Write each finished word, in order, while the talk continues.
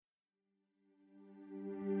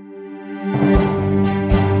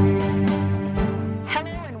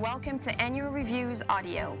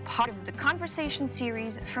Audio, part of the conversation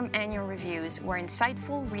series from Annual Reviews, where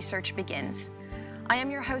insightful research begins. I am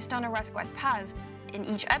your host, Anna Rascouët-Paz. In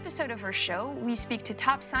each episode of our show, we speak to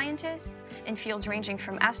top scientists in fields ranging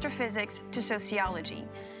from astrophysics to sociology.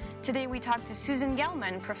 Today we talk to Susan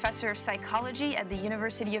Gelman, professor of psychology at the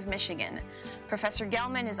University of Michigan. Professor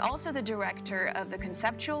Gelman is also the director of the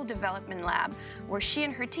Conceptual Development Lab, where she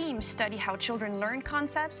and her team study how children learn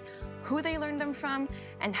concepts, who they learn them from,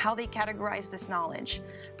 and how they categorize this knowledge.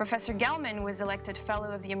 Professor Gelman was elected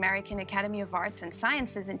Fellow of the American Academy of Arts and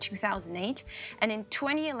Sciences in 2008, and in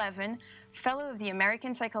 2011, Fellow of the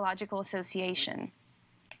American Psychological Association.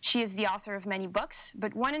 She is the author of many books,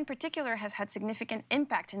 but one in particular has had significant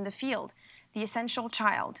impact in the field, The Essential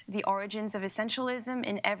Child, The Origins of Essentialism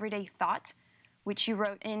in Everyday Thought, which you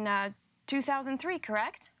wrote in 2003,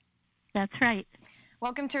 correct? That's right.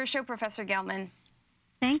 Welcome to our show, Professor Gelman.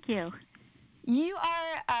 Thank you. You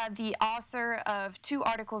are the author of two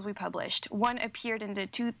articles we published. One appeared in the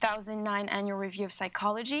 2009 Annual Review of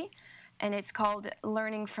Psychology, and it's called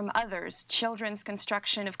Learning from Others, Children's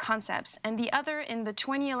Construction of Concepts, and the other in the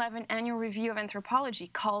 2011 Annual Review of Anthropology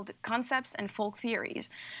called Concepts and Folk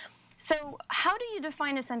Theories. So how do you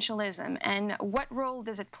define essentialism, and what role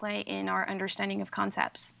does it play in our understanding of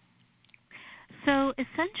concepts? So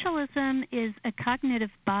essentialism is a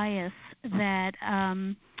cognitive bias that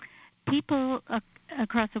people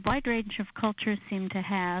across a wide range of cultures seem to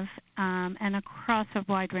have, and across a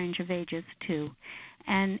wide range of ages too.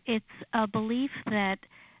 And it's a belief that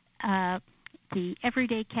the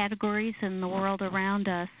everyday categories in the world around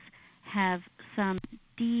us have some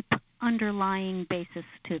deep underlying basis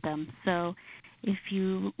to them. So if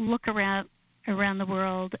you look around the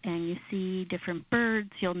world and you see different birds,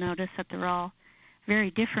 you'll notice that they're all very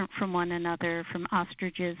different from one another, from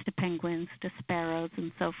ostriches to penguins to sparrows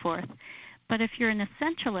and so forth. But if you're an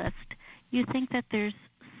essentialist, you think that there's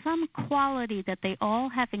some quality that they all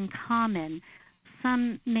have in common,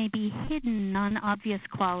 some maybe hidden, non-obvious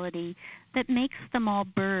quality that makes them all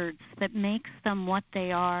birds, that makes them what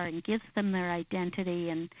they are and gives them their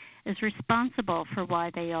identity and is responsible for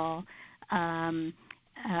why they all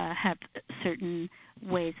have certain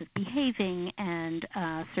ways of behaving and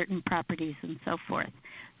certain properties and so forth.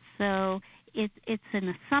 So it's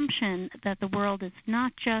an assumption that the world is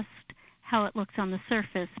not just how it looks on the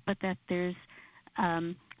surface, but that there's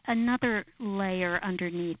another layer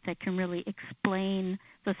underneath that can really explain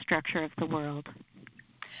the structure of the world.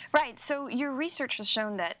 Right. So your research has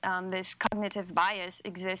shown that this cognitive bias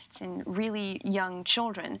exists in really young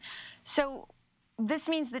children. So this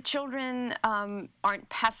means that children aren't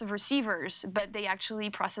passive receivers, but they actually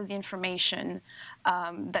process the information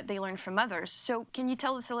that they learn from others. So can you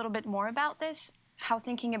tell us a little bit more about this, how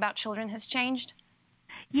thinking about children has changed?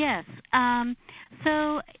 Yes.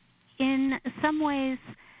 So in some ways,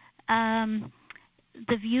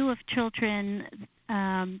 the view of children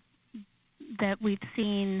that we've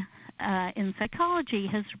seen in psychology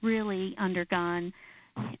has really undergone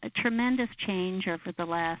a tremendous change over the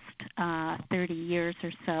last 30 years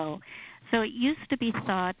or so. So it used to be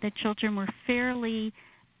thought that children were fairly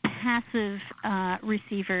passive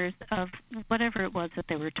receivers of whatever it was that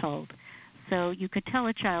they were told. So you could tell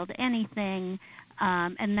a child anything,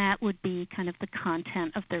 and that would be kind of the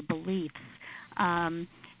content of their beliefs.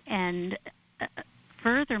 And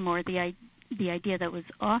furthermore, the idea that was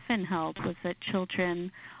often held was that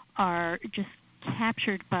children are just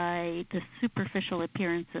captured by the superficial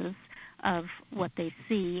appearances of what they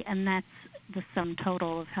see, and that's the sum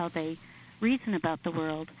total of how they reason about the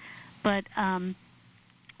world. But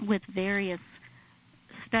with various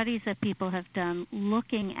studies that people have done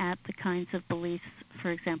looking at the kinds of beliefs, for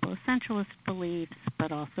example, essentialist beliefs,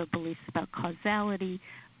 but also beliefs about causality,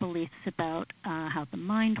 beliefs about how the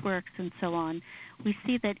mind works, and so on, we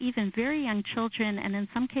see that even very young children, and in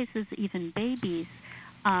some cases even babies,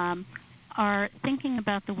 are thinking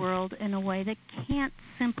about the world in a way that can't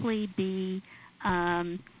simply be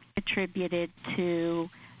attributed to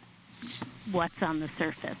what's on the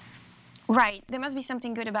surface. Right. There must be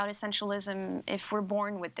something good about essentialism if we're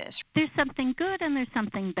born with this. There's something good and there's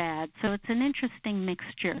something bad, so it's an interesting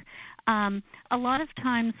mixture. A lot of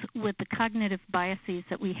times with the cognitive biases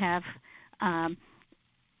that we have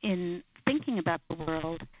in thinking about the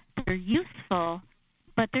world, they're useful,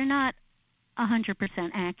 but they're not 100%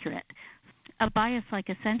 accurate. A bias like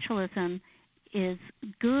essentialism is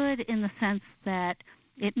good in the sense that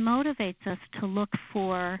it motivates us to look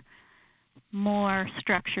for more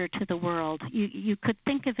structure to the world. You could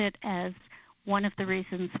think of it as one of the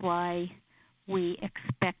reasons why we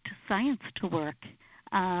expect science to work.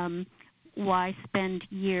 Why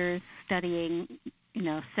spend years studying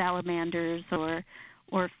salamanders or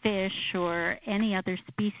fish or any other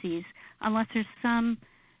species, unless there's some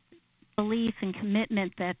belief and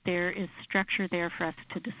commitment that there is structure there for us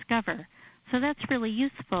to discover. So that's really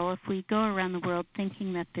useful if we go around the world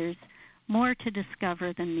thinking that there's more to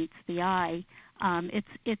discover than meets the eye.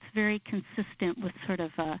 It's very consistent with sort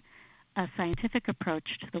of a scientific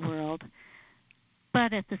approach to the world.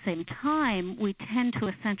 But at the same time, we tend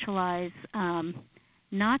to essentialize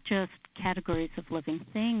not just categories of living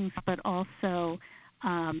things, but also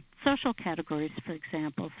social categories, for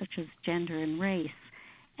example, such as gender and race.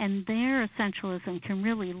 And their essentialism can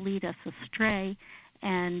really lead us astray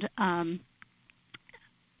and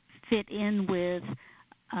fit in with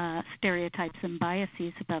stereotypes and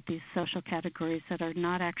biases about these social categories that are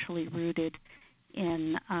not actually rooted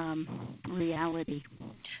in reality.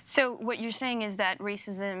 So what you're saying is that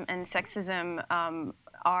racism and sexism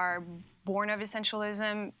are born of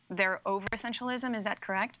essentialism, they're over-essentialism, is that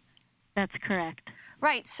correct? That's correct.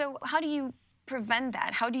 Right, so how do you prevent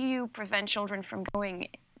that? How do you prevent children from going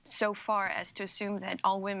so far as to assume that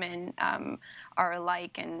all women are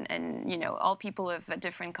alike and all people of a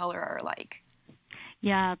different color are alike?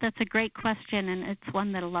 Yeah, that's a great question, and it's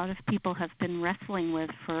one that a lot of people have been wrestling with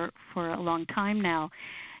for a long time now.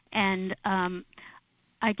 And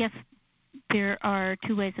I guess there are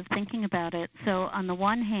two ways of thinking about it. So on the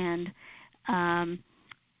one hand,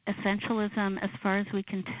 essentialism, as far as we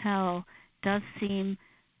can tell, does seem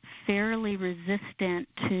fairly resistant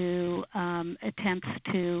to attempts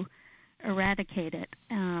to eradicate it.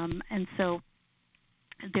 And so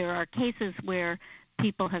there are cases where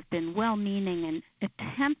people have been well-meaning and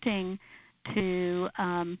attempting to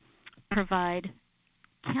provide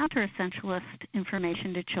counter-essentialist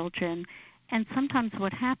information to children, and sometimes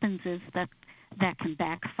what happens is that can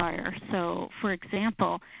backfire. So, for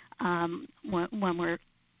example, when we're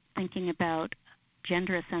thinking about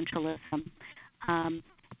gender essentialism,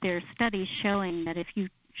 there are studies showing that if you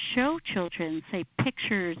show children, say,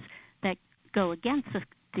 pictures that go against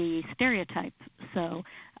the stereotype, so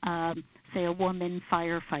say a woman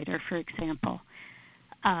firefighter, for example,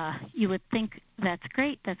 you would think that's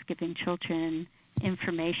great, that's giving children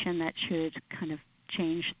information that should kind of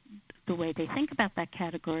change the way they think about that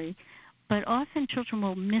category, but often children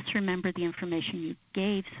will misremember the information you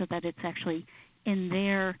gave so that it's actually in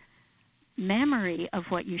their memory of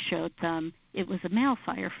what you showed them, it was a male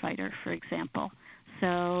firefighter, for example.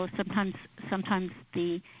 So sometimes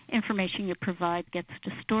the information you provide gets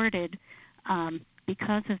distorted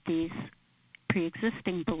because of these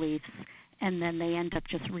pre-existing beliefs, and then they end up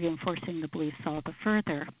just reinforcing the beliefs all the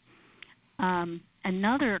further.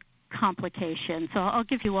 Another complication, so I'll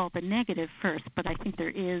give you all the negative first, but I think there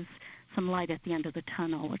is some light at the end of the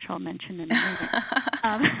tunnel, which I'll mention in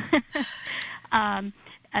a minute.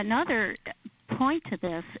 Another point to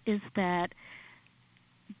this is that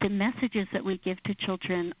the messages that we give to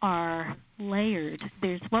children are layered.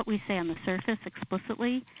 There's what we say on the surface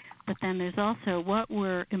explicitly, but then there's also what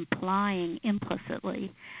we're implying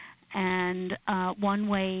implicitly. And one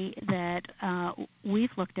way that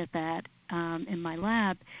we've looked at that in my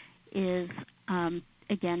lab is,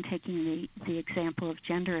 again, taking the example of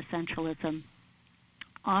gender essentialism.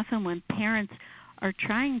 Often when parents are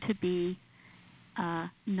trying to be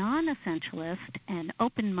non-essentialist and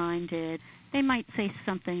open-minded, they might say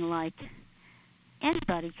something like,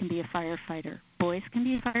 anybody can be a firefighter. Boys can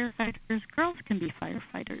be firefighters. Girls can be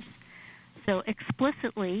firefighters. So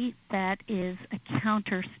explicitly, that is a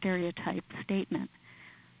counter-stereotype statement.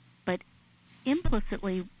 But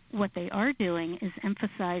implicitly, what they are doing is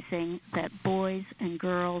emphasizing that boys and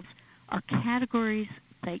girls are categories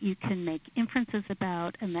that you can make inferences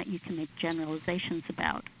about and that you can make generalizations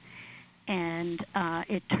about. And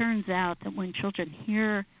it turns out that when children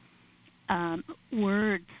hear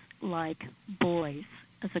words like boys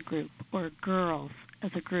as a group or girls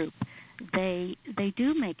as a group, they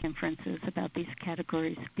do make inferences about these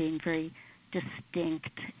categories being very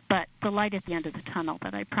distinct. But the light at the end of the tunnel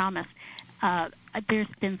that I promised, there's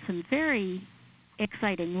been some very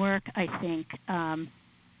exciting work, I think,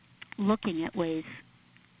 looking at ways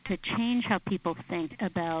to change how people think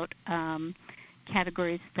about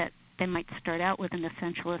categories that they might start out with an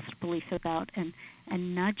essentialist belief about and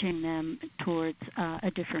nudging them towards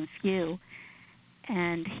a different view.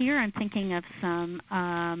 And here I'm thinking of some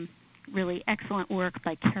really excellent work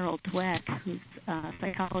by Carol Dweck, who's a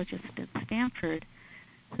psychologist at Stanford,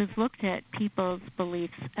 who's looked at people's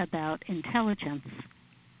beliefs about intelligence.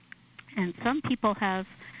 And some people have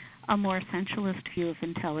a more essentialist view of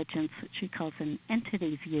intelligence, which she calls an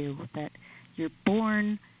entity view, that you're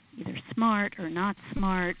born either smart or not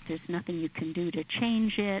smart, there's nothing you can do to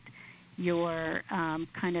change it, you're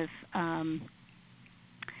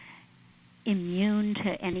immune to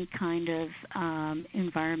any kind of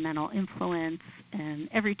environmental influence, and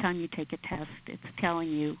every time you take a test, it's telling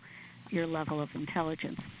you your level of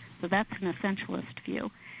intelligence. So that's an essentialist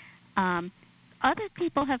view. Other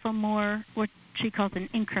people have a more, what she calls an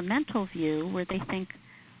incremental view, where they think,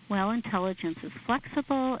 well, intelligence is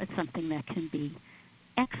flexible, it's something that can be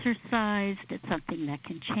exercised, it's something that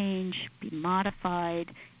can change, be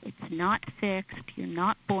modified, it's not fixed, you're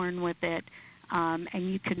not born with it,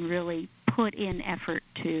 and you can really put in effort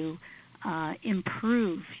to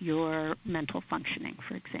improve your mental functioning,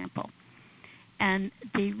 for example. And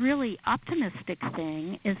the really optimistic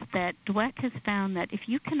thing is that Dweck has found that if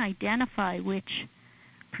you can identify which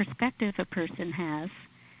perspective a person has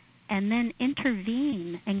and then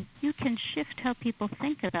intervene, and you can shift how people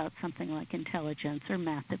think about something like intelligence or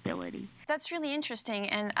math ability. That's really interesting,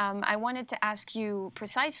 and I wanted to ask you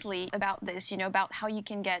precisely about this, about how you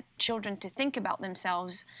can get children to think about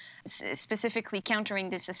themselves, specifically countering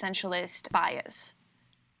this essentialist bias.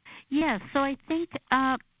 Yes, so I think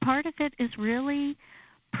part of it is really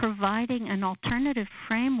providing an alternative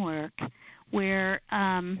framework where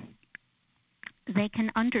they can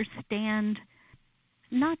understand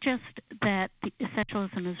not just that the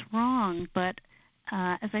essentialism is wrong, but,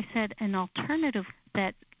 as I said, an alternative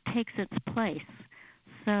that takes its place.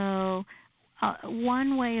 So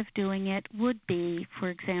one way of doing it would be, for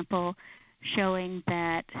example, showing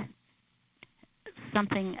that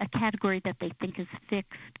a category that they think is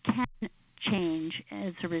fixed can change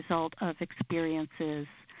as a result of experiences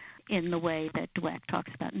in the way that Dweck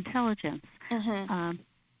talks about intelligence. Mm-hmm.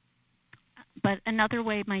 But another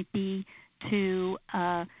way might be to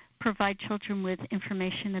provide children with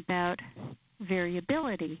information about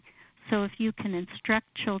variability. So if you can instruct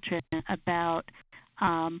children about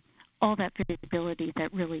all that variability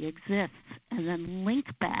that really exists, and then link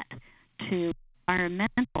that to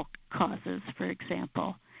environmental causes, for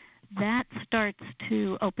example, that starts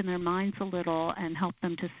to open their minds a little and help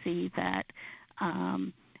them to see that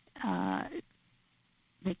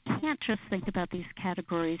they can't just think about these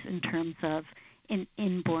categories in terms of an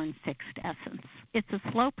inborn fixed essence. It's a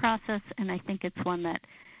slow process, and I think it's one that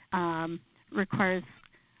requires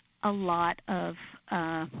a lot of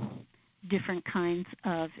different kinds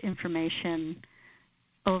of information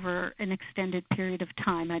over an extended period of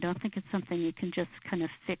time. I don't think it's something you can just kind of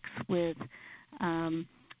fix with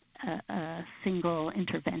a single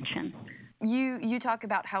intervention. You talk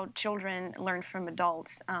about how children learn from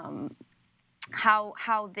adults,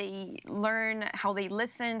 how they learn, how they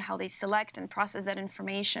listen, how they select and process that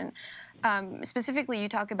information. Specifically, you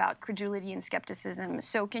talk about credulity and skepticism.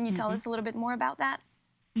 So can you tell us a little bit more about that?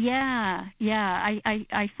 Yeah.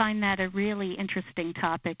 I find that a really interesting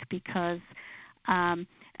topic because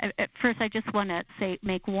at first I just want to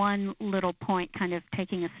make one little point, kind of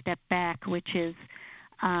taking a step back, which is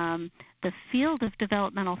the field of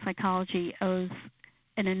developmental psychology owes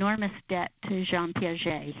an enormous debt to Jean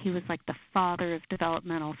Piaget. He was like the father of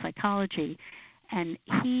developmental psychology, and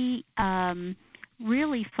he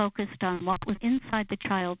really focused on what was inside the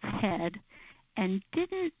child's head and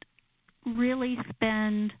didn't really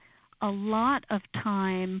spend a lot of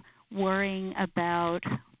time worrying about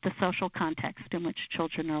the social context in which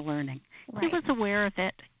children are learning. Right. He was aware of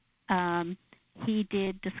it. He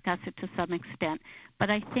did discuss it to some extent. But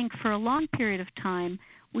I think for a long period of time,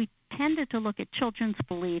 we tended to look at children's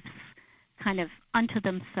beliefs kind of unto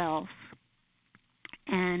themselves.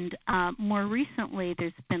 And more recently,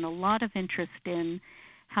 there's been a lot of interest in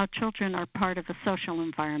how children are part of a social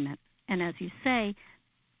environment. And as you say,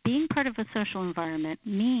 being part of a social environment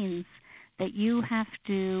means that you have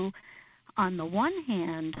to, on the one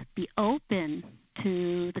hand, be open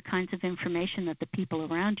to the kinds of information that the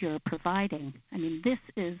people around you are providing. I mean, this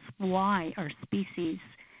is why our species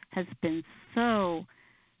has been so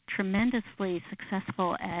tremendously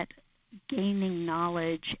successful at gaining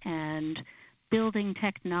knowledge and building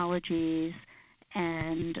technologies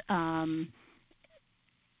and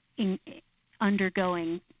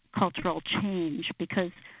undergoing cultural change,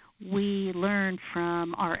 because we learn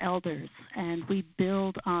from our elders and we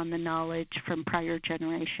build on the knowledge from prior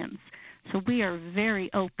generations. So we are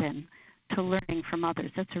very open to learning from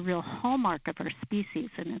others. That's a real hallmark of our species,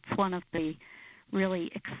 and it's one of the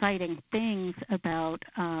really exciting things about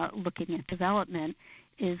looking at development,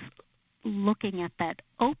 is looking at that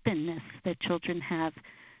openness that children have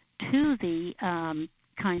to the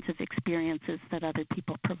kinds of experiences that other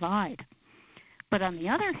people provide. But on the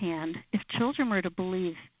other hand, if children were to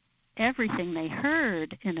believe everything they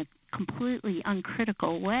heard in a completely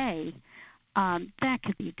uncritical way, that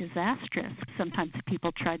could be disastrous. Sometimes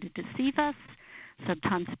people try to deceive us.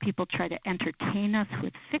 Sometimes people try to entertain us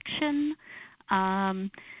with fiction.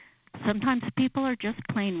 Sometimes people are just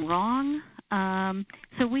plain wrong.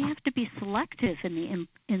 So we have to be selective in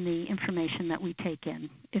the information that we take in.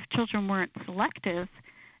 If children weren't selective,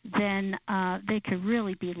 then they could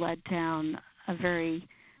really be led down a very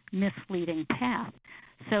misleading path.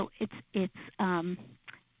 So it's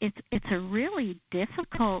a really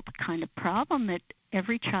difficult kind of problem that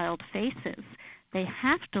every child faces. They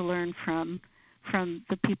have to learn from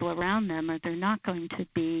the people around them, or they're not going to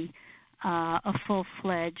be a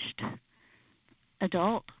full-fledged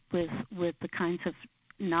adult with the kinds of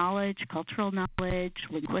knowledge, cultural knowledge,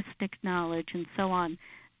 linguistic knowledge, and so on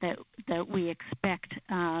that we expect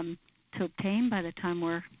to obtain by the time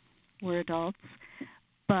we're adults.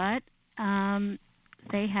 But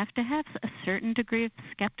they have to have a certain degree of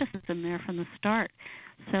skepticism there from the start.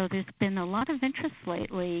 So there's been a lot of interest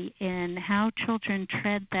lately in how children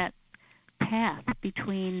tread that path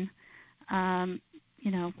between,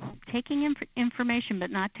 taking information but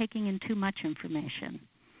not taking in too much information.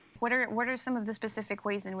 What are some of the specific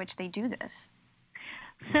ways in which they do this?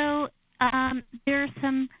 So there are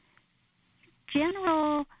some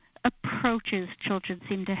general approaches children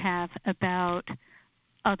seem to have about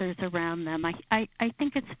others around them. I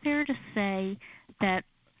think it's fair to say that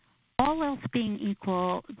all else being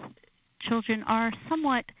equal, children are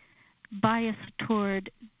somewhat biased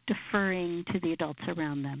toward deferring to the adults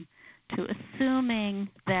around them, to assuming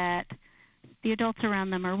that the adults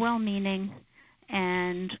around them are well-meaning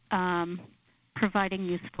and providing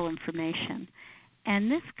useful information.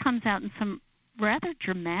 And this comes out in some rather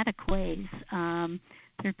dramatic ways. There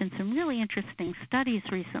have been some really interesting studies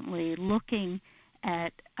recently looking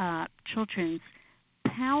at children's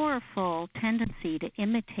powerful tendency to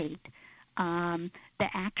imitate the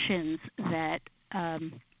actions that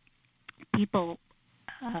people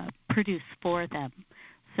produce for them.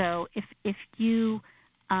 So if you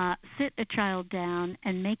sit a child down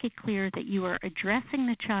and make it clear that you are addressing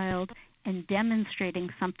the child and demonstrating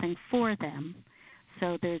something for them,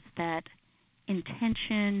 so there's that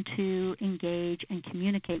intention to engage and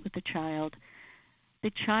communicate with the child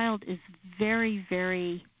is very,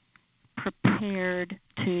 very prepared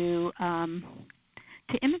to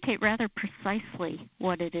imitate rather precisely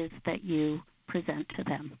what it is that you present to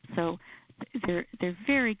them. So they're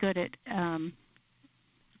very good at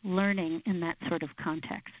learning in that sort of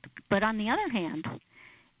context. But on the other hand,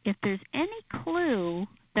 if there's any clue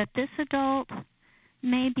that this adult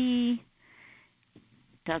maybe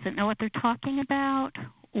doesn't know what they're talking about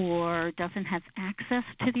or doesn't have access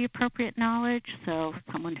to the appropriate knowledge, so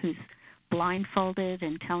someone who's blindfolded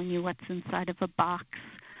and telling you what's inside of a box,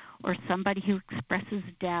 or somebody who expresses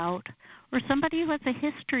doubt, or somebody who has a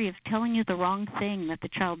history of telling you the wrong thing that the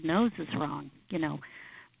child knows is wrong,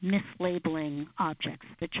 mislabeling objects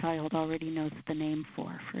the child already knows the name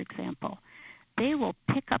for example. They will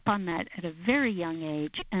pick up on that at a very young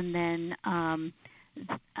age, and then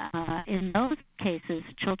in those cases,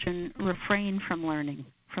 children refrain from learning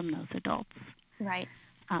from those adults. Right.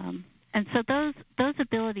 And so those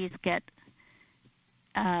abilities get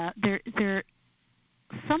they're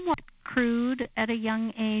somewhat crude at a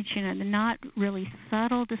young age. They're not really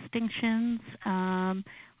subtle distinctions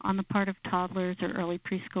on the part of toddlers or early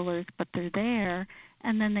preschoolers, but they're there,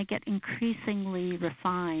 and then they get increasingly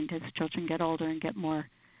refined as children get older and get more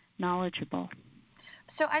knowledgeable.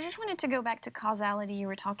 So I just wanted to go back to causality. You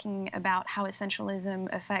were talking about how essentialism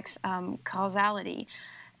affects causality.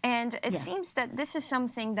 And it seems that this is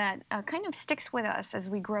something that kind of sticks with us as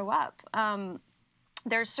we grow up.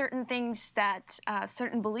 There are certain things that,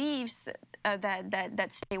 certain beliefs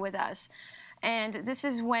that stay with us. And this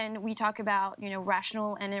is when we talk about,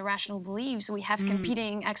 rational and irrational beliefs. We have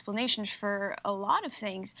competing explanations for a lot of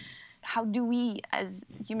things. How do we, as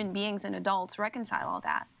human beings and adults, reconcile all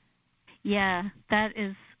that? Yeah, that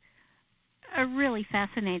is a really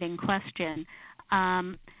fascinating question.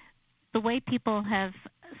 The way people have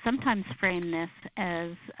sometimes framed this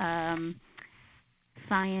as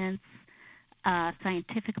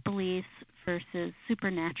scientific beliefs versus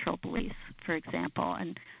supernatural beliefs, for example.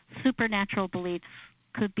 And supernatural beliefs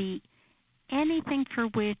could be anything for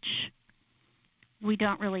which we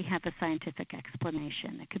don't really have a scientific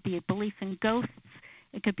explanation. It could be a belief in ghosts.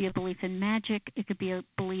 It could be a belief in magic. It could be a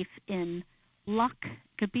belief in luck.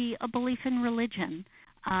 It could be a belief in religion.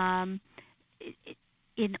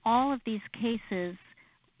 In all of these cases,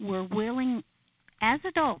 we're willing, as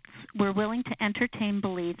adults, we're willing to entertain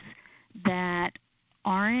beliefs that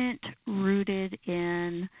aren't rooted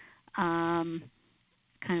in kind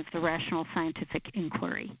of the rational scientific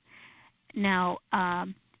inquiry. Now,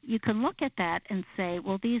 you can look at that and say,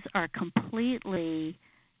 well, these are completely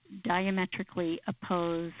diametrically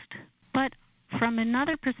opposed. But from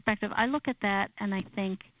another perspective, I look at that and I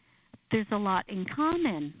think there's a lot in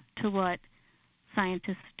common to what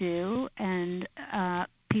scientists do and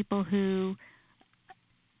people who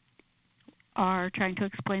are trying to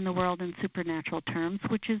explain the world in supernatural terms,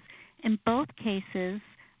 which is, in both cases,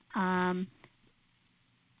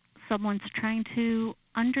 someone's trying to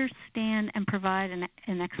understand and provide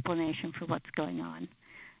an explanation for what's going on.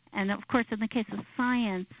 And, of course, in the case of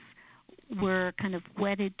science, we're kind of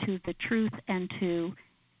wedded to the truth and to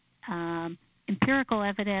empirical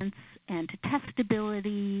evidence and to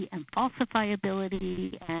testability and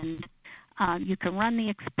falsifiability, and you can run the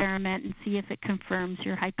experiment and see if it confirms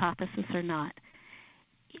your hypothesis or not.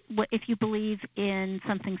 If you believe in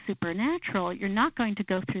something supernatural, you're not going to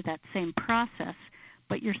go through that same process,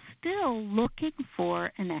 but you're still looking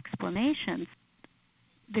for an explanation.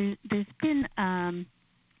 There's been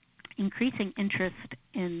increasing interest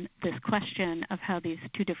in this question of how these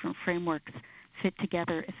two different frameworks fit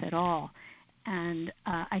together, if at all. And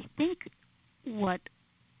I think what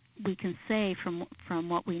we can say from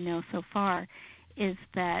what we know so far is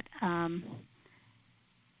that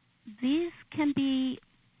these can be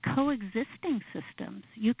coexisting systems.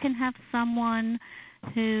 You can have someone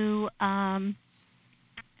who,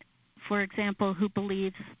 for example, who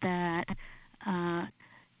believes that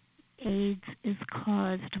AIDS is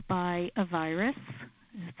caused by a virus,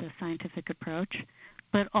 is the scientific approach,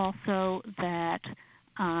 but also that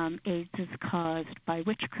AIDS is caused by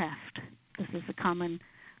witchcraft. This is a common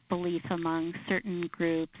belief among certain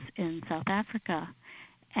groups in South Africa.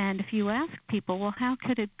 And if you ask people, well, how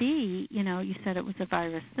could it be? You know, you said it was a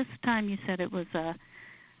virus this time, you said it was a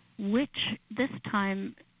witch this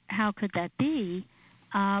time, how could that be?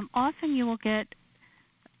 Often you will get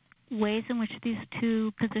ways in which these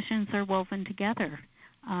two positions are woven together.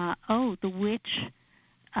 The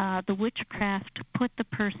witchcraft put the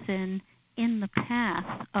person in the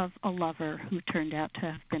path of a lover who turned out to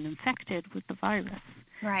have been infected with the virus.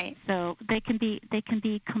 Right. So they can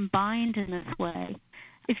be combined in this way.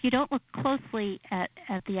 If you don't look closely at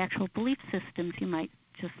the actual belief systems, you might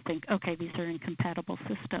just think, okay, these are incompatible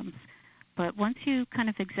systems. But once you kind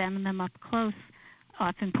of examine them up close,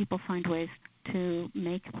 often people find ways to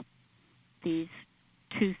make these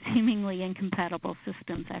two seemingly incompatible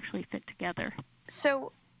systems actually fit together.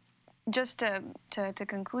 So just to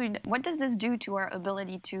conclude, what does this do to our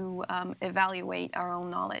ability to evaluate our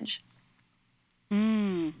own knowledge?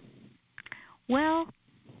 Well,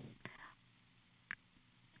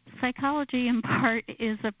 psychology in part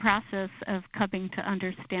is a process of coming to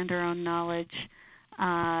understand our own knowledge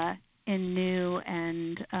in new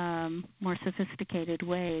and more sophisticated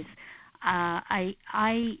ways. I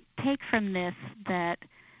take from this that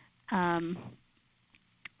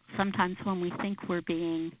sometimes when we think we're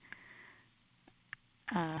being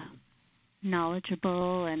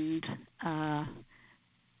knowledgeable and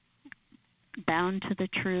bound to the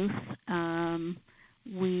truth,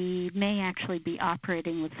 we may actually be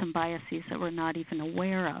operating with some biases that we're not even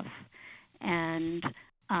aware of. And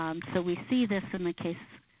so we see this in the case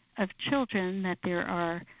of children, that there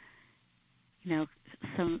are,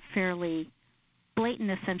 some fairly blatant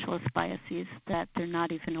essentialist biases that they're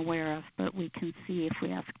not even aware of, but we can see if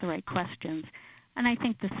we ask the right questions. And I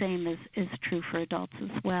think the same is true for adults as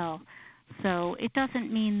well. So it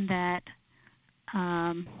doesn't mean that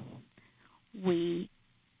we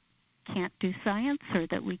can't do science or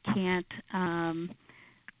that we can't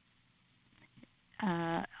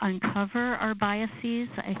uncover our biases.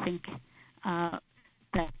 I think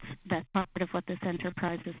that's part of what this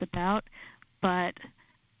enterprise is about. But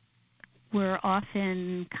we're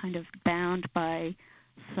often kind of bound by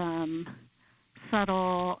some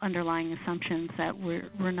subtle underlying assumptions that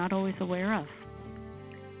we're not always aware of.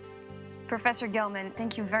 Professor Gelman,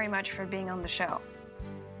 thank you very much for being on the show.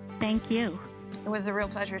 Thank you. It was a real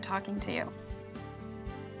pleasure talking to you.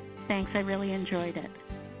 Thanks, I really enjoyed it.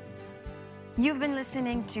 You've been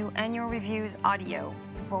listening to Annual Reviews Audio.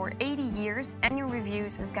 For 80 years, Annual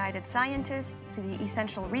Reviews has guided scientists to the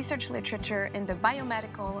essential research literature in the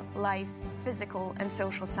biomedical, life, physical, and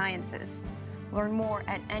social sciences. Learn more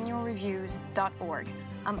at annualreviews.org.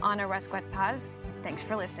 I'm Anna Rascouët-Paz. Thanks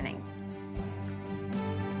for listening.